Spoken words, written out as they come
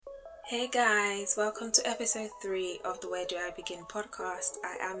Hey guys, welcome to episode 3 of the Where Do I Begin podcast.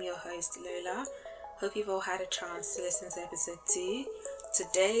 I am your host Lola. Hope you've all had a chance to listen to episode 2.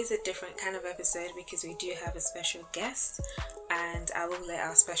 Today is a different kind of episode because we do have a special guest, and I will let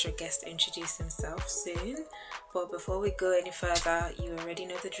our special guest introduce himself soon. But before we go any further, you already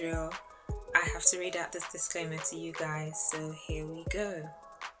know the drill. I have to read out this disclaimer to you guys, so here we go.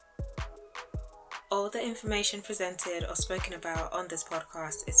 All the information presented or spoken about on this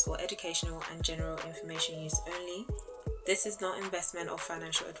podcast is for educational and general information use only. This is not investment or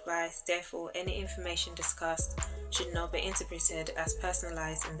financial advice, therefore, any information discussed should not be interpreted as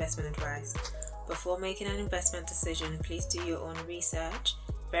personalized investment advice. Before making an investment decision, please do your own research,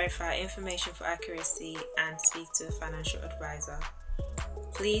 verify information for accuracy, and speak to a financial advisor.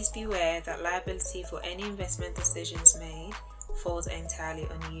 Please beware that liability for any investment decisions made falls entirely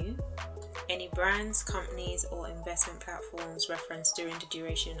on you. Any brands, companies, or investment platforms referenced during the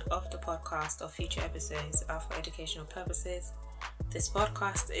duration of the podcast or future episodes are for educational purposes. This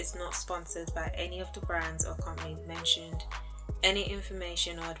podcast is not sponsored by any of the brands or companies mentioned. Any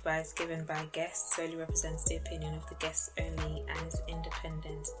information or advice given by guests solely represents the opinion of the guests only and is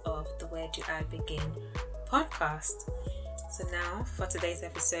independent of the Where Do I Begin podcast. So now, for today's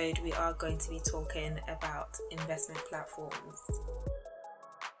episode, we are going to be talking about investment platforms.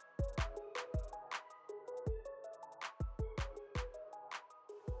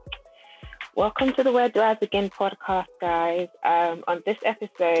 Welcome to the Where Do I Begin podcast, guys. On this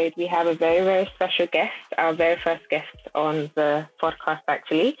episode, we have a very, very special guest, our very first guest on the podcast,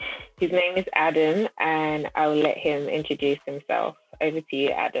 actually. His name is Adam, and I will let him introduce himself. Over to you,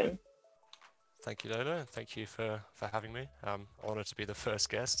 Adam. Thank you, Lola. Thank you for having me. I'm honored to be the first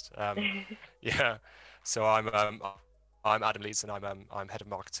guest. So I'm Adam Leeds, and I'm head of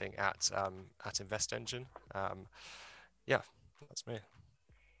marketing at InvestEngine. That's me.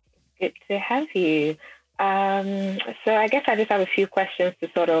 Good to have you. So I guess I just have a few questions to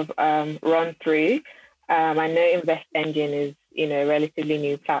sort of run through. I know InvestEngine is, a relatively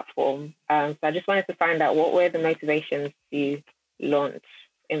new platform. So I just wanted to find out what were the motivations to launch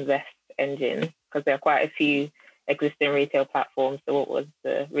InvestEngine, because there are quite a few existing retail platforms. So what was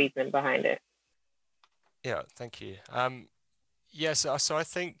the reason behind it? Yeah, thank you. So I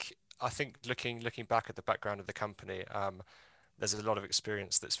think looking back at the background of the company, there's a lot of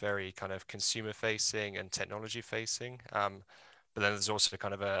experience that's very kind of consumer facing and technology facing. But then there's also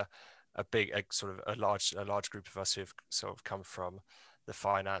kind of a large group of us who have sort of come from the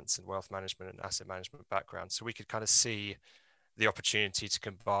finance and wealth management and asset management background. So we could kind of see the opportunity to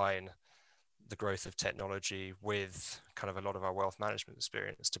combine the growth of technology with kind of a lot of our wealth management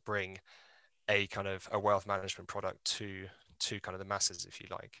experience to bring a kind of a wealth management product to kind of the masses, if you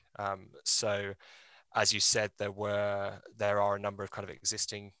like. So as you said, there are a number of kind of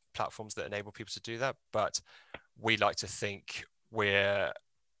existing platforms that enable people to do that, but we like to think we're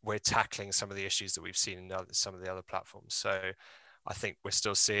tackling some of the issues that we've seen in some of the other platforms. So I think we're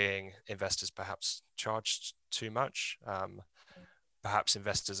still seeing investors perhaps charged too much. Perhaps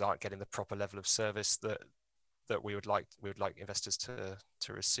investors aren't getting the proper level of service that we would like investors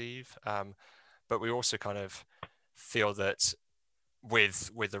to receive. But we also kind of feel that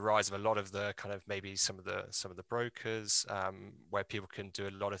with the rise of a lot of the kind of maybe some of the brokers, where people can do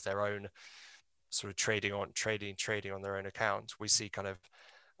a lot of their own sort of trading on their own account, we see kind of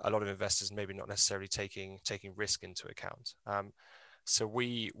a lot of investors maybe not necessarily taking risk into account. So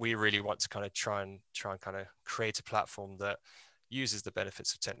we really want to kind of try and kind of create a platform that uses the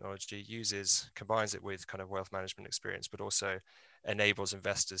benefits of technology, combines it with kind of wealth management experience, but also enables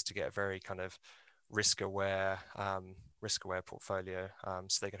investors to get a very kind of risk-aware portfolio,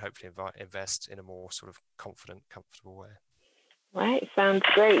 so they can hopefully invest in a more sort of confident, comfortable way. Right, sounds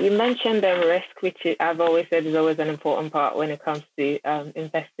great. You mentioned risk, which I've always said is always an important part when it comes to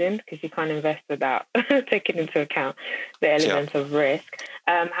investing, because you can't invest without taking into account the elements of risk.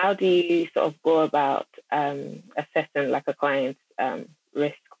 How do you sort of go about assessing like a client's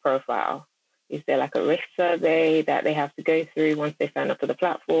risk profile? Is there like a risk survey that they have to go through once they sign up to the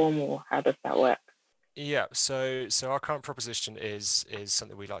platform, or how does that work? Yeah, so our current proposition is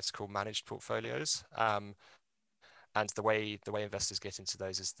something we like to call managed portfolios. And the way investors get into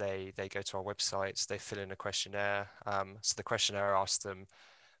those is they go to our websites, they fill in a questionnaire. So the questionnaire asks them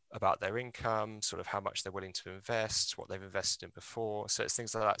about their income, sort of how much they're willing to invest, what they've invested in before. So it's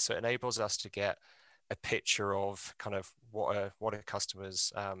things like that. So it enables us to get a picture of kind of what a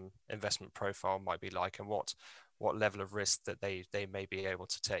customer's investment profile might be like, and what level of risk that they may be able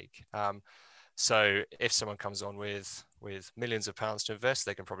to take. So if someone comes on with millions of pounds to invest,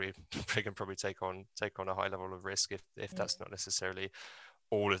 they can probably take on a high level of risk if that's not necessarily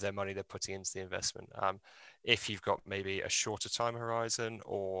all of their money they're putting into the investment. If you've got maybe a shorter time horizon,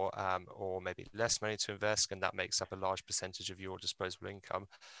 or maybe less money to invest, and that makes up a large percentage of your disposable income,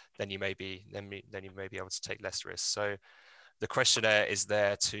 then you may be able to take less risk. So the questionnaire is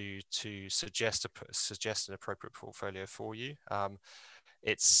there to suggest an appropriate portfolio for you.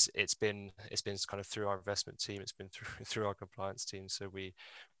 It's been kind of through our investment team, it's been through our compliance team, so we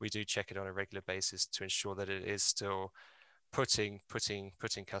do check it on a regular basis to ensure that it is still putting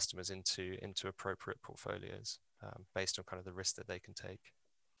customers into appropriate portfolios, based on kind of the risk that they can take.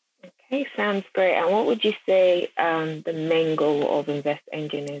 Okay, sounds great. And what would you say the main goal of Invest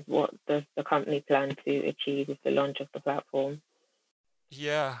Engine is? What does the company plan to achieve with the launch of the platform?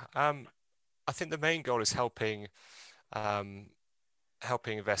 Yeah, I think the main goal is helping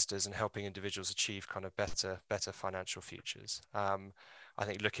investors and helping individuals achieve kind of better financial futures. I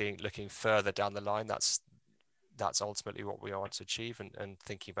think looking further down the line, that's ultimately what we want to achieve, and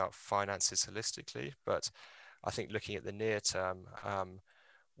thinking about finances holistically. But I think looking at the near term,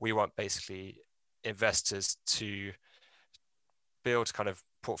 we want basically investors to build kind of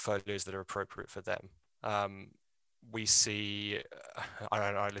portfolios that are appropriate for them. We see,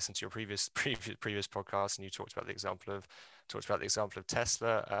 I listened to your previous podcast, and you talked about the example of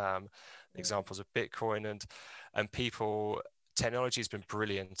Tesla, examples of Bitcoin, and people. Technology has been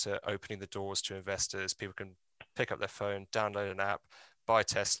brilliant at opening the doors to investors. People can pick up their phone, download an app, buy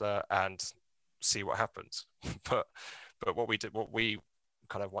Tesla, and see what happens. but what we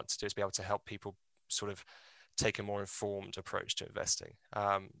kind of want to do is be able to help people sort of take a more informed approach to investing.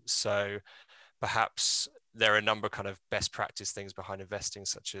 So perhaps there are a number of kind of best practice things behind investing,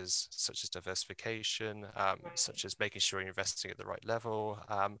 such as diversification, such as making sure you're investing at the right level,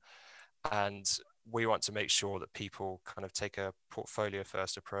 and we want to make sure that people kind of take a portfolio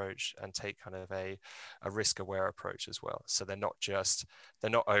first approach and take kind of a risk aware approach as well. So they're not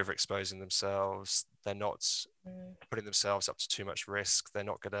overexposing themselves. They're not putting themselves up to too much risk. They're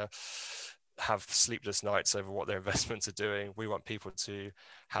not going to have sleepless nights over what their investments are doing. We want people to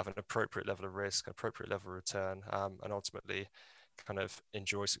have an appropriate level of risk, appropriate level of return, and ultimately kind of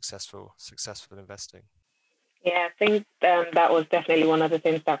enjoy successful investing. Yeah, I think that was definitely one of the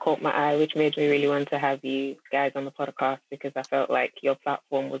things that caught my eye, which made me really want to have you guys on the podcast, because I felt like your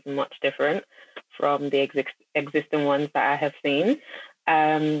platform was much different from the existing ones that I have seen.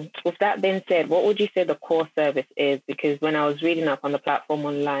 With that being said, what would you say the core service is? Because when I was reading up on the platform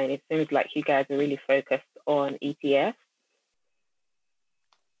online, it seems like you guys are really focused on ETFs.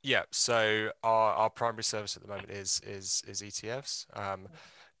 Yeah, so our primary service at the moment is ETFs.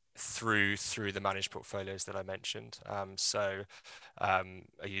 Through the managed portfolios that I mentioned. So a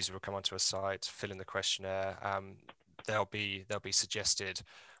user will come onto a site, fill in the questionnaire. They'll be suggested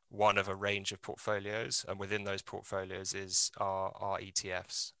one of a range of portfolios, and within those portfolios is our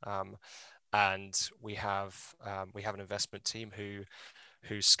ETFs. And we have an investment team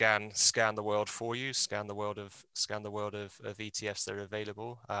who scan the world for you, scan the world of ETFs that are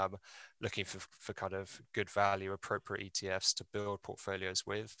available, looking for kind of good value, appropriate ETFs to build portfolios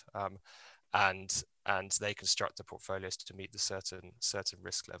with, and they construct the portfolios to meet the certain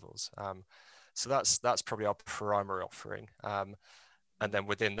risk levels. So that's probably our primary offering. And then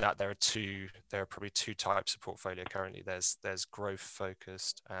within that, there are probably two types of portfolio currently. There's growth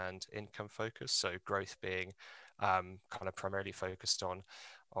focused and income focused. So growth being kind of primarily focused on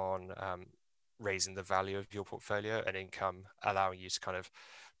raising the value of your portfolio, and income allowing you to kind of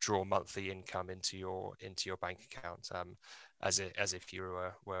draw monthly income into your bank account, as if you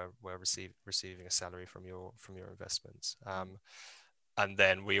were receiving a salary from your investments. And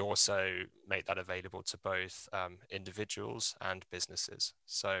then we also make that available to both individuals and businesses.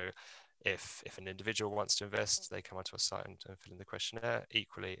 So if an individual wants to invest, they come onto a site and fill in the questionnaire.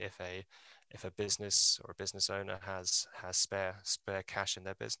 Equally, if a business or a business owner has spare cash in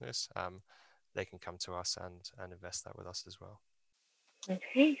their business, they can come to us and invest that with us as well.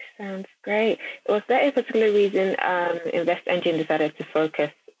 Okay, sounds great. Was there a particular reason Invest Engine decided to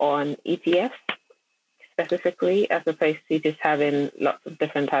focus on ETFs specifically, as opposed to just having lots of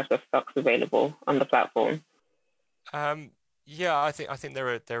different types of stocks available on the platform? Yeah, I think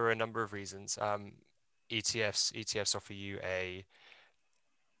there are a number of reasons. ETFs offer you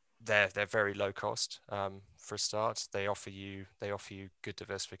they're very low cost for a start. They offer you good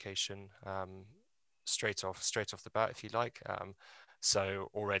diversification straight off the bat, if you like. So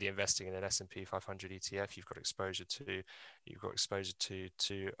already investing in an S&P 500 ETF, you've got exposure to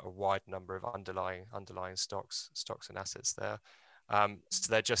a wide number of underlying stocks and assets there.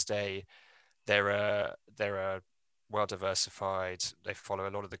 So they're well diversified. They follow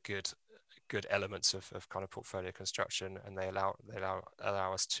a lot of the good good elements of kind of portfolio construction, and they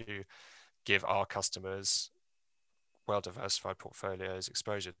allow us to give our customers well diversified portfolios,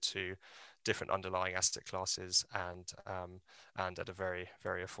 exposure to different underlying asset classes, and at a very,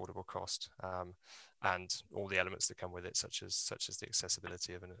 very affordable cost, and all the elements that come with it, such as the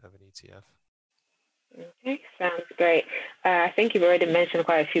accessibility of an ETF. Okay, sounds great. I think you've already mentioned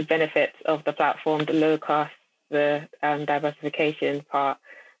quite a few benefits of the platform: the low cost, the diversification part,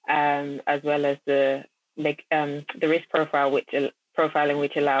 as well as the risk profiling,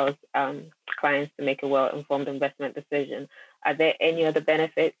 which allows clients to make a well-informed investment decision. Are there any other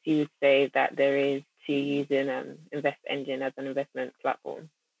benefits you would say that there is to using Invest Engine as an investment platform?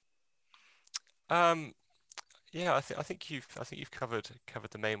 Yeah, I think you've covered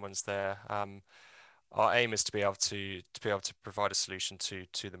the main ones there. Our aim is to be able to provide a solution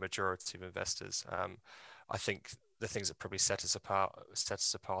to the majority of investors. I think the things that probably set us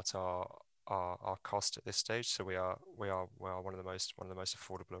apart are our cost at this stage. So we are one of the most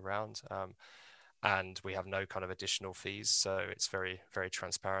affordable around, and we have no kind of additional fees. So it's very, very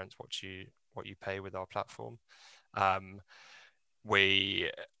transparent what you pay with our platform.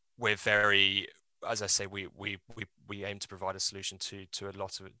 We're very, as I say, we aim to provide a solution to a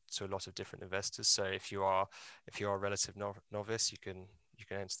lot of different investors. So if you are a relative novice, you can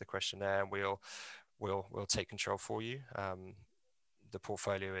answer the questionnaire, and we'll take control for you. The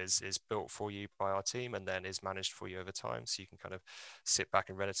portfolio is built for you by our team, and then is managed for you over time. So you can kind of sit back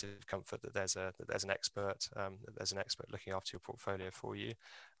in relative comfort that there's an expert looking after your portfolio for you.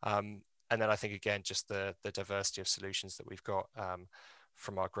 And then I think, again, just the diversity of solutions that we've got,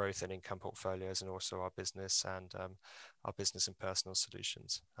 from our growth and income portfolios, and also our business and personal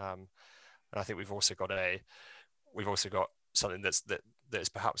solutions. And I think we've also got something that's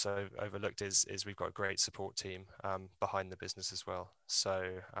perhaps overlooked is we've got a great support team behind the business as well.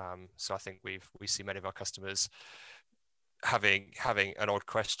 So I think we see many of our customers having an odd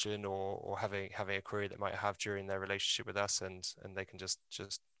question, or having a query that might have during their relationship with us, and they can just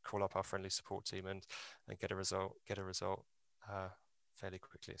call up our friendly support team and get a result fairly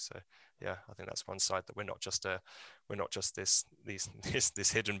quickly. So yeah, I think that's one side, that we're not just this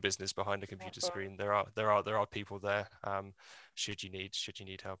hidden business behind a computer screen. There are people there, should you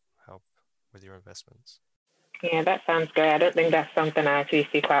need help with your investments. Yeah, that sounds great. I don't think that's something I actually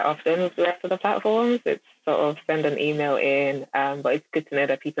see quite often with the rest of the platforms. It's sort of send an email in, but it's good to know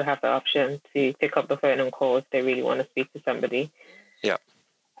that people have the option to pick up the phone and call if they really want to speak to somebody. Yeah.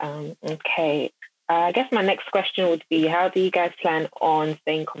 Okay. I guess my next question would be, how do you guys plan on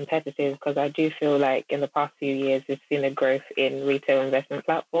staying competitive? Because I do feel like in the past few years, we've seen a growth in retail investment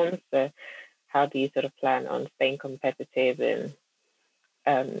platforms. So how do you sort of plan on staying competitive in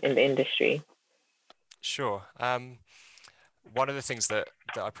the industry? Sure. One of the things that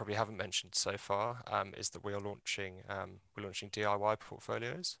I probably haven't mentioned so far is that we're launching DIY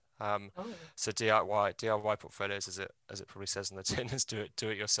portfolios. So DIY portfolios, as it probably says on the tin, is do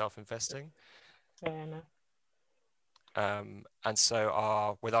it yourself investing. Fair enough. And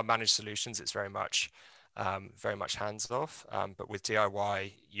so with our managed solutions, it's very much hands off. But with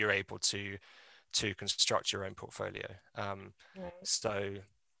DIY, you're able to construct your own portfolio. Right. So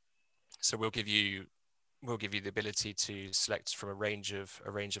we'll give you the ability to select from a range of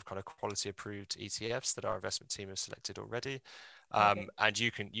kind of quality approved ETFs that our investment team has selected already, and you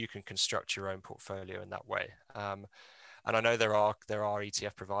can construct your own portfolio in that way. And I know there are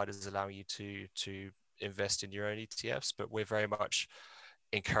ETF providers allowing you to invest in your own ETFs, but we're very much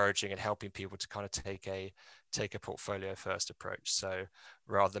encouraging and helping people to kind of take a portfolio first approach. So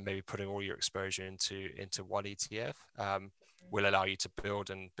rather than maybe putting all your exposure into one ETF, we'll allow you to build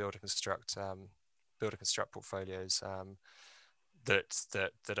and construct portfolios that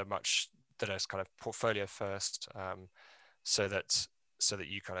are kind of portfolio first, so that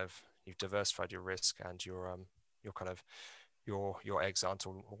you've diversified your risk, and your eggs aren't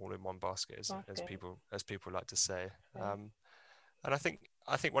all in one basket, as people like to say. And I think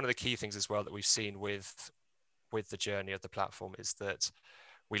one of the key things as well that we've seen with the journey of the platform is that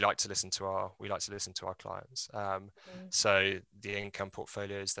we like to listen to our clients. So the income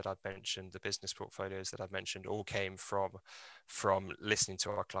portfolios that I've mentioned, the business portfolios that I've mentioned, all came from listening to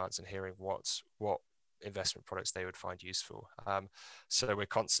our clients and hearing what investment products they would find useful. So we're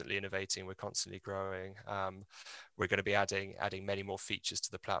constantly innovating, we're constantly growing. We're going to be adding many more features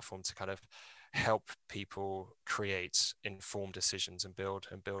to the platform to kind of help people create informed decisions and build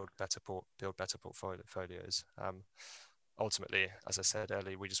better portfolios. ultimately, as I said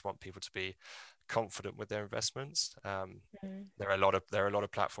earlier, we just want people to be confident with their investments. There are a lot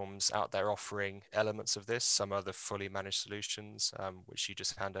of platforms out there offering elements of this. Some are the fully managed solutions, which you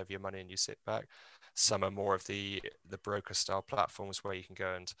just hand over your money and you sit back. Some are more of the broker style platforms where you can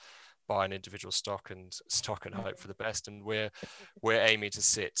go and buy an individual stock and hope for the best. And we're aiming to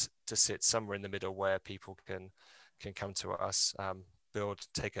sit somewhere in the middle where people can come to us,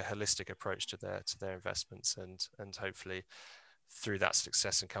 take a holistic approach to their investments, and hopefully through that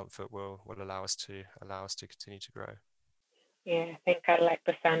success and comfort will allow us to continue to grow. Yeah, I think I like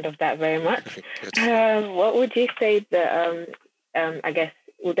the sound of that very much. What would you say that I guess,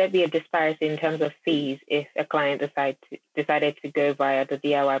 would there be a disparity in terms of fees if a client decided to go via the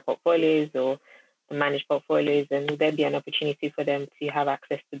DIY portfolios or the managed portfolios, and would there be an opportunity for them to have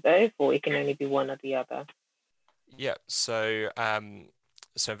access to both, or it can only be one or the other? Yeah, so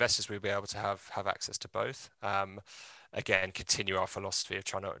investors will be able to have access to both. Again, continue our philosophy of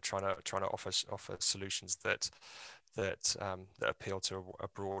trying to offer solutions that appeal to a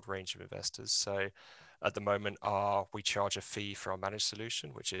broad range of investors. So at the moment, we charge a fee for our managed solution,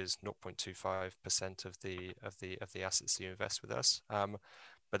 which is 0.25% of the assets you invest with us.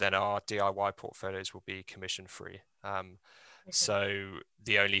 But then our DIY portfolios will be commission free. So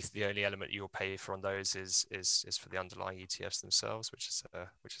the only element you'll pay for on those is for the underlying ETFs themselves, which is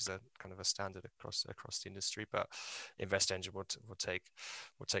a kind of a standard across the industry. But InvestEngine will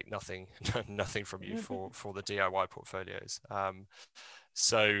take nothing from you for the DIY portfolios.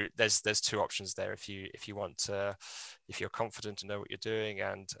 So there's two options there. If you're confident to know what you're doing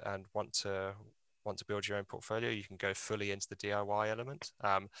and want to build your own portfolio, you can go fully into the DIY element.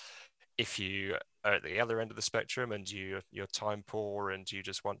 If you are at the other end of the spectrum and you're time poor and you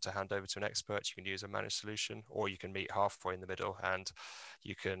just want to hand over to an expert, you can use a managed solution, or you can meet halfway in the middle and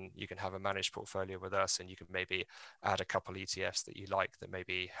you can have a managed portfolio with us, and you can maybe add a couple ETFs that you like that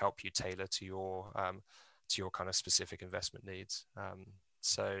maybe help you tailor to your kind of specific investment needs.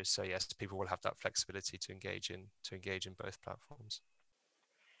 So yes, people will have that flexibility to engage in both platforms.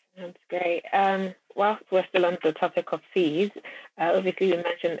 That's great. Whilst we're still on the topic of fees, obviously you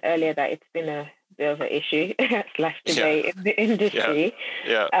mentioned earlier that it's been a bit of an issue / debate in the industry.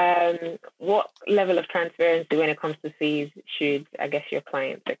 What level of transparency when it comes to fees should, I guess, your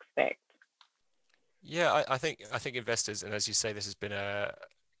clients expect? Yeah, I think investors, and as you say, this has been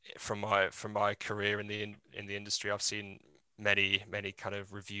from my career in the industry, I've seen many kind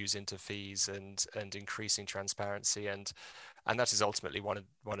of reviews into fees and increasing transparency, and that is ultimately one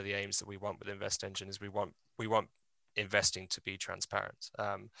of the aims that we want with InvestEngine. Is we want investing to be transparent.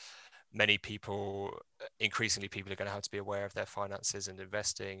 Increasingly people are going to have to be aware of their finances and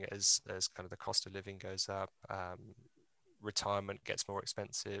investing as kind of the cost of living goes up. Retirement gets more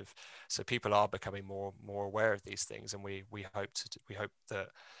expensive, so people are becoming more aware of these things, and we hope that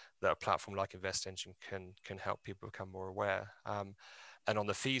a platform like InvestEngine can help people become more aware. And on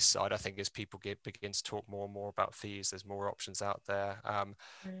the fees side, I think as people begin to talk more and more about fees, there's more options out there.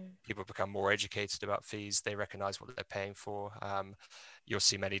 People become more educated about fees. They recognize what they're paying for. You'll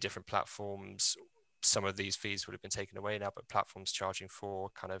see many different platforms. Some of these fees would have been taken away now, but platforms charging for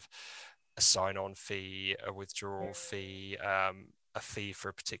kind of a sign-on fee, a withdrawal fee, a fee for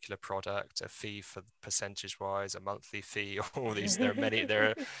a particular product, a fee for percentage-wise, a monthly fee. All these, there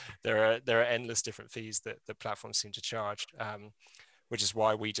are endless different fees that the platforms seem to charge. Which is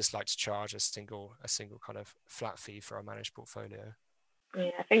why we just like to charge a single kind of flat fee for our managed portfolio.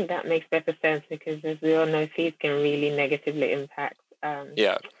 Yeah, I think that makes better sense, because as we all know, fees can really negatively impact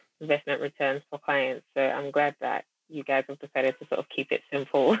investment returns for clients. So I'm glad that you guys have decided to sort of keep it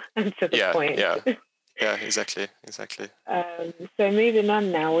simple and to the point. Yeah, exactly. So moving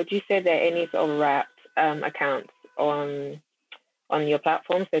on now, would you say there are any sort of wrapped accounts on your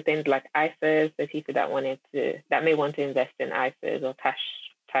platform? So things like ISAs, so people that may want to invest in ISAs or cash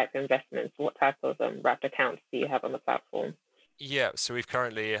type investments. What type of wrapped accounts do you have on the platform? Yeah, so we've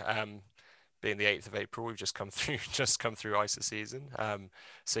currently, being the 8th of April, we've just come through ISA season.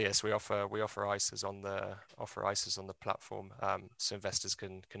 So yes, we offer ISAs on the platform. So investors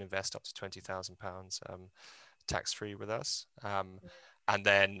can invest up to £20,000 tax free with us. And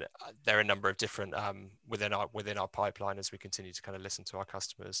then there are a number of different within our pipeline, as we continue to kind of listen to our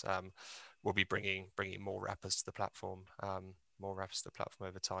customers. We'll be bringing more wrappers to the platform,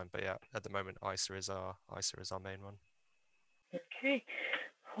 over time. But yeah, at the moment, ISA is our main one. Okay,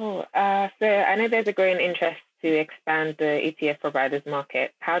 cool. So I know there's a growing interest to expand the ETF providers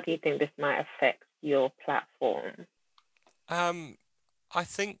market. How do you think this might affect your platform? I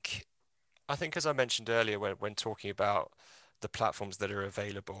think as I mentioned earlier, when talking about the platforms that are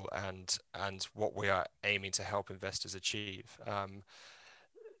available and what we are aiming to help investors achieve.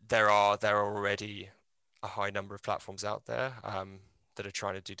 There are already a high number of platforms out there that are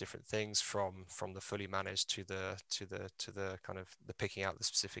trying to do different things, from the fully managed to the kind of the picking out the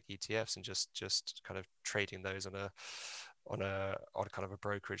specific ETFs and just kind of trading those on kind of a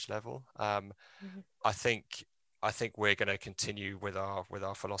brokerage level. I think we're going to continue with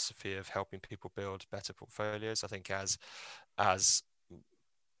our philosophy of helping people build better portfolios. I think as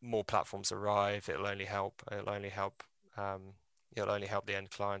more platforms arrive, it'll only help the end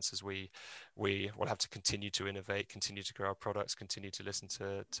clients, as we will have to continue to innovate, continue to grow our products, continue to listen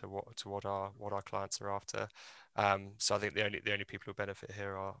to what our clients are after. So I think the only people who benefit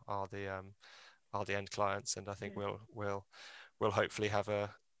here are the end clients, and I think we'll hopefully have a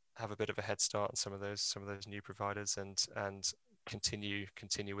bit of a head start on some of those new providers, and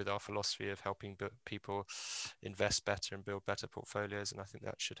continue with our philosophy of helping people invest better and build better portfolios. And I think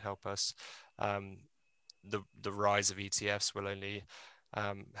that should help us. The rise of ETFs will only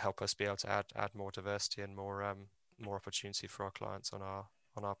help us be able to add more diversity and more opportunity for our clients on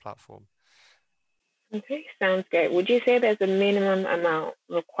our platform. Okay, sounds great. Would you say there's a minimum amount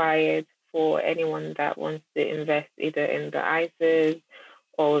required for anyone that wants to invest either in the ISAs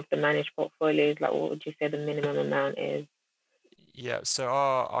or with the managed portfolios? Like, what would you say the minimum amount is? Yeah, so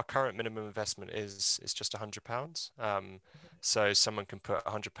our current minimum investment is just £100. So someone can put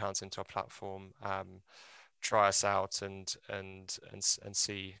 £100 into our platform, try us out, and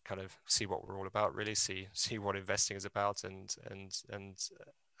see what we're all about, really see what investing is about, and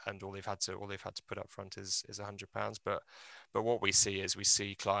all they've had to put up front is £100. But what we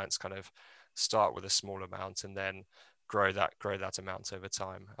see clients kind of start with a small amount and then grow that amount over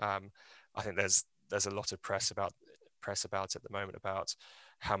time. I think there's a lot of press about at the moment about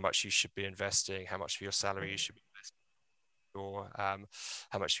how much you should be investing, how much of your salary you should be investing, or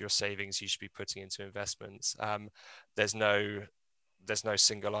how much of your savings you should be putting into investments. There's no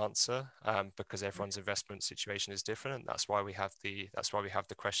single answer, because everyone's investment situation is different, and that's why we have the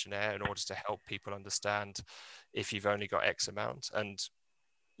questionnaire, in order to help people understand if you've only got X amount. And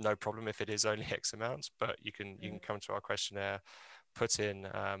no problem if it is only X amount, but you can come to our questionnaire, put in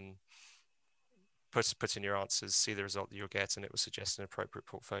your answers, see the result that you'll get, and it will suggest an appropriate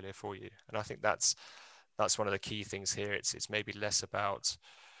portfolio for you. And I think that's one of the key things here. It's maybe less about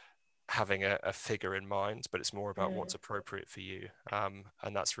having a figure in mind, but it's more about what's appropriate for you.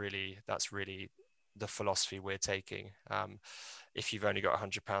 And that's really the philosophy we're taking. If you've only got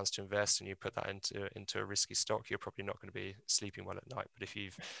 £100 to invest and you put that into a risky stock, you're probably not going to be sleeping well at night. But if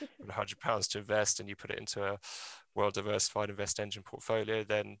you've got £100 to invest and you put it into a well-diversified invest engine portfolio,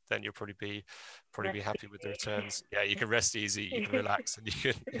 then you'll probably be happy with the returns. Yeah, you can rest easy, you can relax, and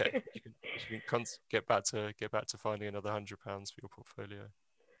you can get back to finding another £100 for your portfolio.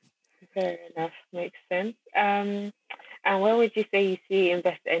 Fair enough, makes sense. And where would you say you see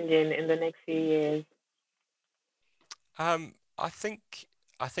Invest Engine in the next few years? I think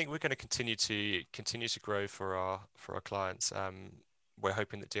we're going to continue to grow for our clients. We're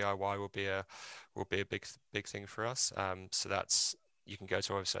hoping that DIY will be a big thing for us. So that's, you can go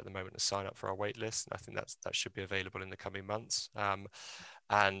to our website at the moment and sign up for our wait list. And I think that should be available in the coming months.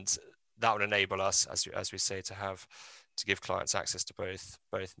 And that will enable us, as we say, to give clients access to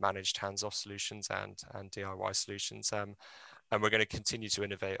both managed hands-off solutions and DIY solutions. And we're going to continue to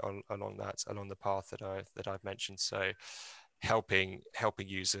innovate along the path that I've mentioned. So helping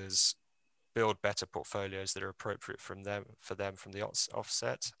users build better portfolios that are appropriate for them from the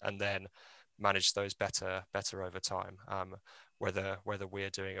offset, and then manage those better over time, whether we're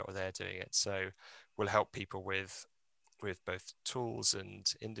doing it or they're doing it. So we'll help people with both tools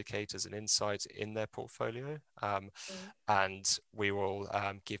and indicators and insights in their portfolio, and we will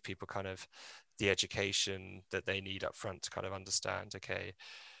give people kind of the education that they need up front to kind of understand, okay,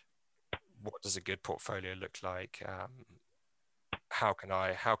 what does a good portfolio look like? How can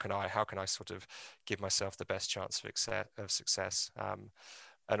I sort of give myself the best chance of success,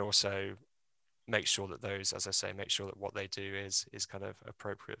 and also make sure that what they do is kind of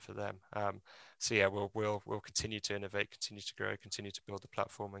appropriate for them. So yeah, we'll continue to innovate, continue to grow, continue to build the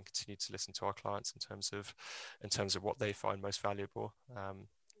platform, and continue to listen to our clients in terms of what they find most valuable.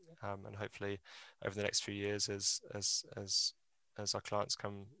 And hopefully over the next few years, as our clients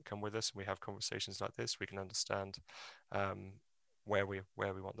come with us and we have conversations like this, we can understand where we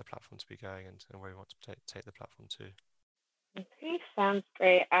want the platform to be going, and where we want to take the platform to. Okay, sounds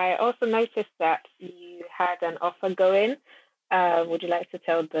great. I also noticed that you had an offer going. Would you like to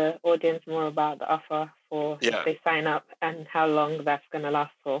tell the audience more about the offer for if they sign up, and how long that's going to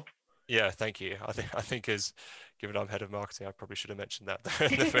last for? Yeah, thank you. I think as given I'm head of marketing, I probably should have mentioned that at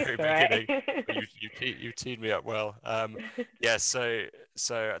the very beginning. But you teed me up well. Yeah, so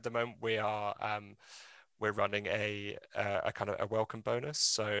at the moment we're running a kind of a welcome bonus.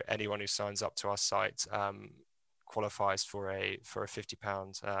 So anyone who signs up to our site qualifies for a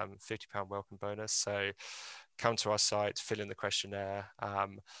 £50 welcome bonus. So come to our site, fill in the questionnaire.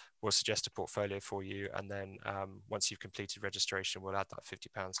 We'll suggest a portfolio for you, and then once you've completed registration, we'll add that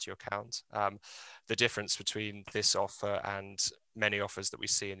 £50 to your account. The difference between this offer and many offers that we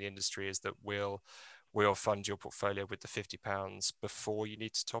see in the industry is that we'll fund your portfolio with the £50 before you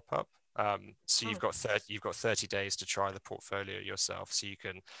need to top up. So you've got 30 days to try the portfolio yourself, so you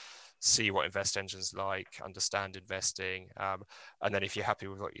can see what Invest Engine's like, understand investing, and then if you're happy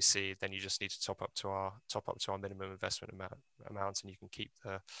with what you see, then you just need to top up to our minimum investment amount, and you can keep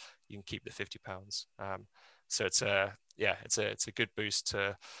the £50. So it's a good boost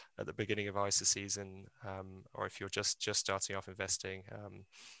at the beginning of ISA season, or if you're just starting off investing,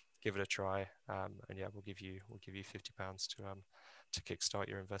 give it a try, and yeah, we'll give you £50 to kickstart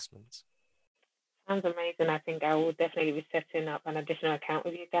your investments. Sounds amazing. I think I will definitely be setting up an additional account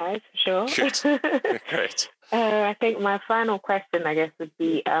with you guys, for sure. Good. Great. I think my final question, I guess, would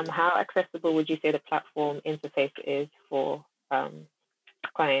be how accessible would you say the platform interface is for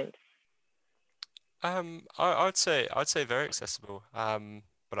clients? I'd say very accessible.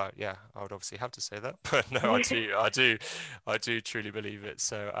 But I would obviously have to say that. But no, I do truly believe it.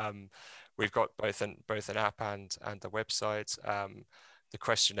 So we've got both an app and the website. The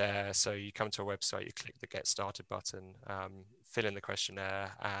questionnaire. So you come to a website, you click the Get Started button, fill in the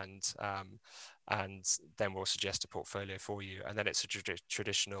questionnaire, and then we'll suggest a portfolio for you. And then it's a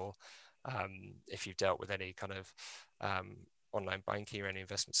traditional. If you've dealt with any kind of online banking or any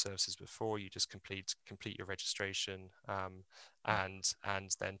investment services before, you just complete your registration, and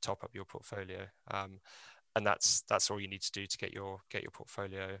then top up your portfolio. And that's all you need to do to get your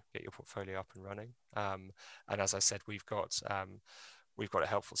portfolio up and running. And as I said, we've got a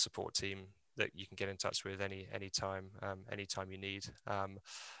helpful support team that you can get in touch with anytime you need.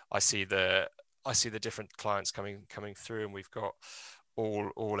 I see the different clients coming through, and we've got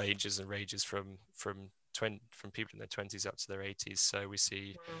all ages and ranges from people in their 20s up to their 80s. So we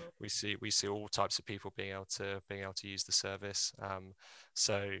see all types of people being able to use the service.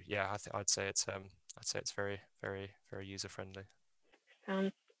 So yeah, I'd say it's very, very, very user friendly.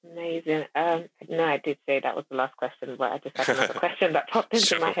 Sounds amazing. No, I did say that was the last question, but I just had another question that popped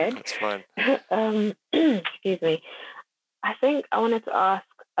into my head. That's fine. Excuse me. I think I wanted to ask,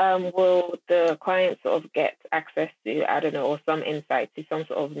 will the clients sort of get access to, I don't know, or some insight to some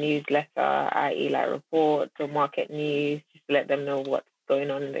sort of newsletter, i.e. like reports or market news, just to let them know what's going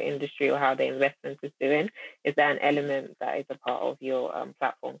on in the industry or how the investment is doing? Is that an element that is a part of your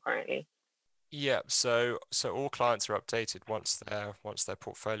platform currently? Yeah, so all clients are updated once their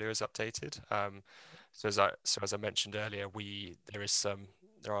portfolio is updated. So as I mentioned earlier, there's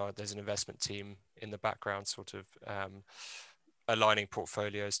an investment team in the background, sort of aligning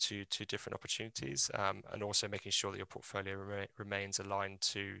portfolios to different opportunities, and also making sure that your portfolio remains aligned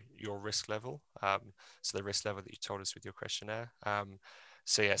to your risk level. So the risk level that you told us with your questionnaire.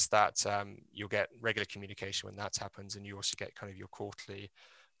 So yes, that you'll get regular communication when that happens, and you also get kind of your quarterly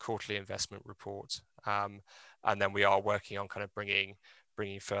investment report, and then we are working on kind of bringing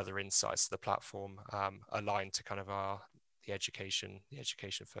further insights to the platform, aligned to kind of the education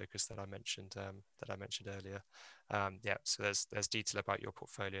focus that I mentioned earlier. So there's detail about your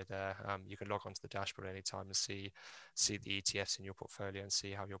portfolio there. You can log onto the dashboard anytime and see the ETFs in your portfolio and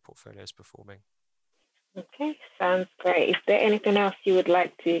see how your portfolio is performing. Okay, sounds great. Is there anything else you would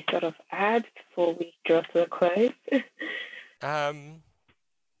like to sort of add before we draw to a close?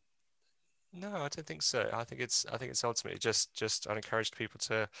 No, I don't think so. I think it's ultimately just I'd encourage people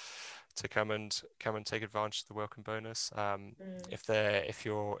to come and take advantage of the welcome bonus. If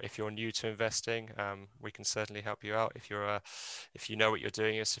you're new to investing, we can certainly help you out. If you know what you're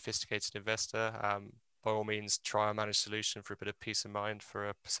doing, you're a sophisticated investor, by all means try our managed solution for a bit of peace of mind for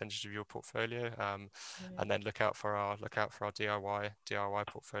a percentage of your portfolio, and then look out for our DIY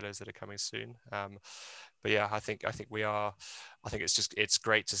portfolios that are coming soon. But yeah, I think it's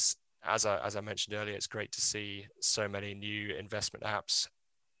great to, as I mentioned earlier, it's great to see so many new investment apps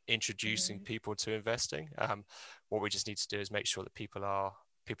introducing people to investing. What we just need to do is make sure that people are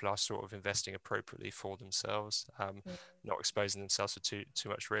sort of investing appropriately for themselves, not exposing themselves to too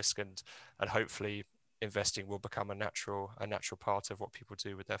much risk, and hopefully investing will become a natural part of what people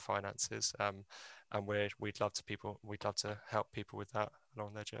do with their finances. And we'd love to help people with that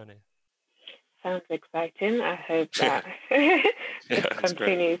along their journey. Sounds exciting. I hope that it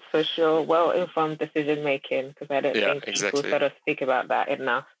continues for sure. Well-informed decision making, because I don't think people sort of speak about that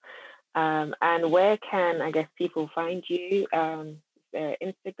enough. And where can, I guess, people find you? Their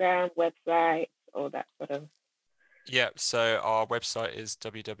Instagram, website, all that sort of. Yeah, so our website is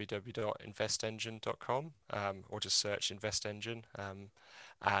www.investengine.com, or just search InvestEngine,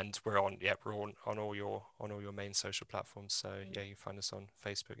 and we're on all your main social platforms. So yeah, you can find us on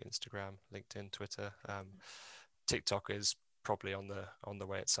Facebook, Instagram, LinkedIn, Twitter. TikTok is probably on the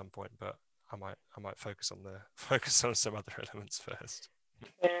way at some point, but I might focus on some other elements first.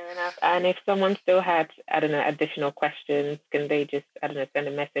 Fair enough. And if someone still had, I don't know, additional questions, can they just, I don't know, send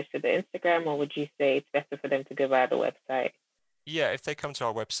a message to the Instagram, or would you say it's better for them to go via the website? Yeah, if they come to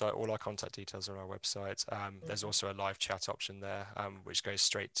our website, all our contact details are on our website. There's also a live chat option there, which goes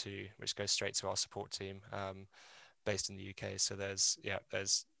straight to our support team based in the UK. So there's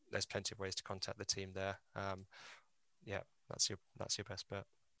plenty of ways to contact the team there. That's your best bet.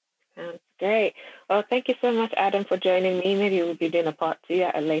 Sounds great. Well, thank you so much, Adam, for joining me. Maybe we'll be doing a part 2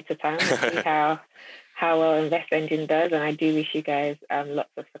 at a later time and see how well InvestEngine does. And I do wish you guys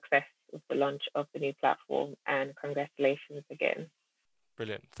lots of success with the launch of the new platform, and congratulations again.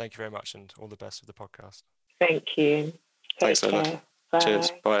 Brilliant. Thank you very much, and all the best with the podcast. Thank you. Thanks, Ella.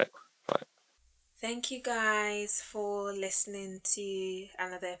 Cheers. Bye. Bye. Thank you guys for listening to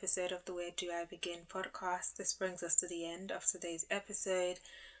another episode of the Where Do I Begin podcast. This brings us to the end of today's episode.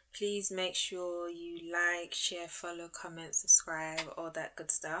 Please make sure you like, share, follow, comment, subscribe, all that good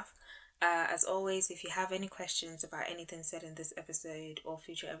stuff. As always, if you have any questions about anything said in this episode or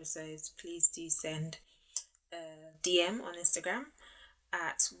future episodes, please do send a DM on Instagram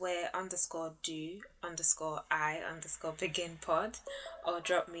at where_do_I_begin_pod, or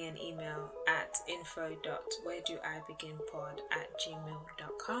drop me an email at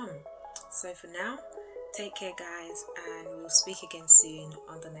info.wheredoibeginpod@gmail.com. So for now, take care, guys, and we'll speak again soon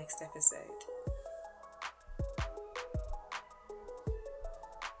on the next episode.